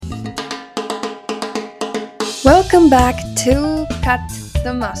Welcome back to Cut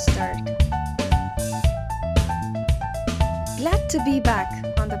the Mustard. Glad to be back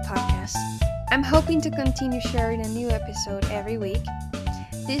on the podcast. I'm hoping to continue sharing a new episode every week.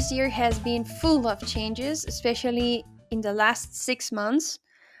 This year has been full of changes, especially in the last 6 months,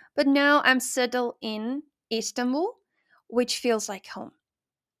 but now I'm settled in Istanbul, which feels like home.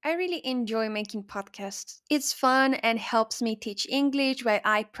 I really enjoy making podcasts. It's fun and helps me teach English while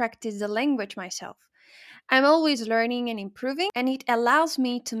I practice the language myself. I'm always learning and improving, and it allows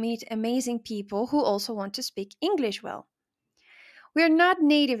me to meet amazing people who also want to speak English well. We're not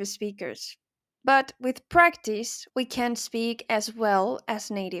native speakers, but with practice, we can speak as well as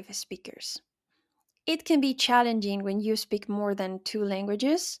native speakers. It can be challenging when you speak more than two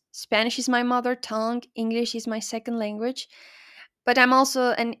languages. Spanish is my mother tongue, English is my second language, but I'm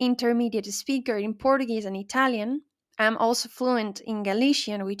also an intermediate speaker in Portuguese and Italian. I'm also fluent in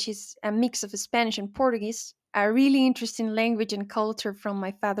Galician, which is a mix of Spanish and Portuguese, a really interesting language and culture from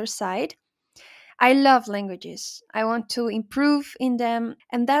my father's side. I love languages. I want to improve in them,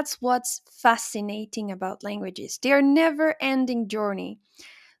 and that's what's fascinating about languages. They are never-ending journey.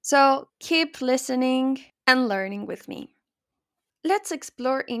 So keep listening and learning with me. Let's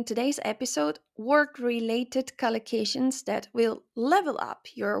explore in today's episode work-related collocations that will level up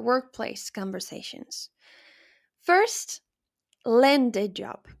your workplace conversations. First, land a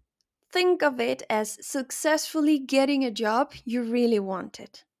job. Think of it as successfully getting a job you really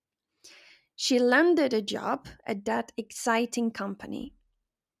wanted. She landed a job at that exciting company.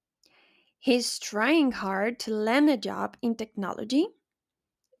 He's trying hard to land a job in technology.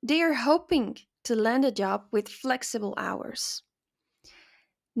 They are hoping to land a job with flexible hours.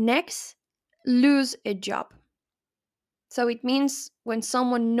 Next, lose a job. So it means when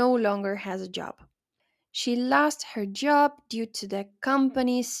someone no longer has a job. She lost her job due to the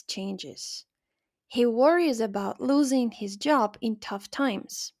company's changes. He worries about losing his job in tough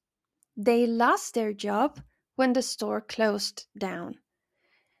times. They lost their job when the store closed down.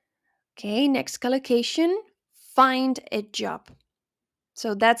 Okay, next collocation, find a job.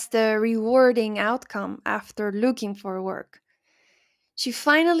 So that's the rewarding outcome after looking for work. She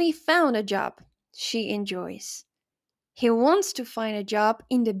finally found a job she enjoys. He wants to find a job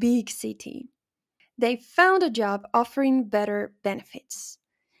in the big city. They found a job offering better benefits.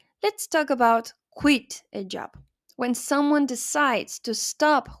 Let's talk about quit a job. When someone decides to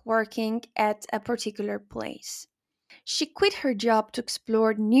stop working at a particular place. She quit her job to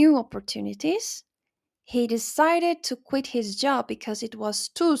explore new opportunities. He decided to quit his job because it was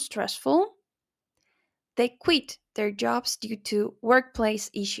too stressful. They quit their jobs due to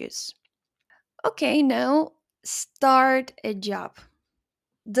workplace issues. Okay, now start a job.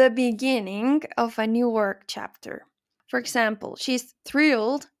 The beginning of a new work chapter. For example, she's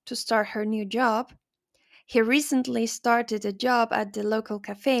thrilled to start her new job. He recently started a job at the local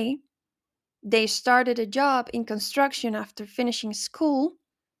cafe. They started a job in construction after finishing school.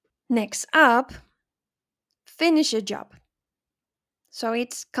 Next up, finish a job. So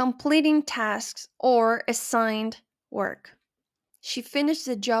it's completing tasks or assigned work. She finished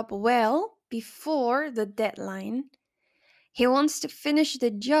the job well before the deadline. He wants to finish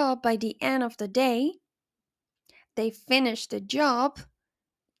the job by the end of the day. They finished the job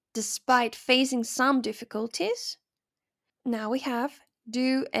despite facing some difficulties. Now we have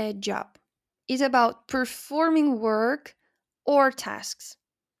do a job. It's about performing work or tasks.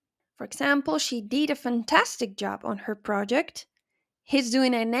 For example, she did a fantastic job on her project. He's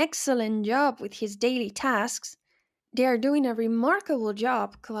doing an excellent job with his daily tasks. They are doing a remarkable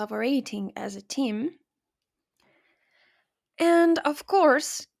job collaborating as a team. And of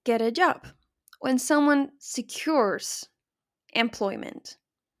course, get a job. When someone secures employment.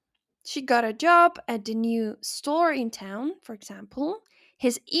 She got a job at the new store in town, for example.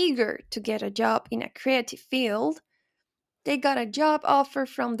 He's eager to get a job in a creative field. They got a job offer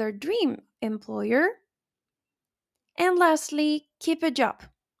from their dream employer. And lastly, keep a job.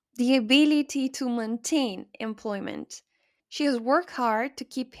 The ability to maintain employment. She has worked hard to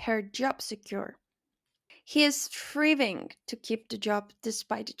keep her job secure. He is striving to keep the job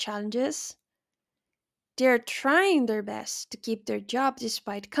despite the challenges. They're trying their best to keep their job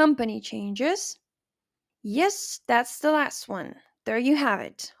despite company changes. Yes, that's the last one. There you have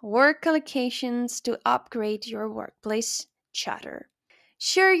it. Work allocations to upgrade your workplace chatter.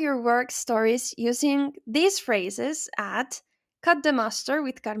 Share your work stories using these phrases at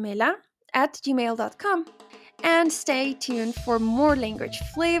cutthemustardwithcarmela at gmail.com. And stay tuned for more language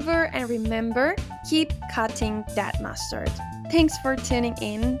flavor, and remember, keep cutting that mustard. Thanks for tuning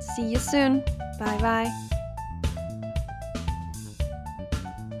in. See you soon. Bye bye.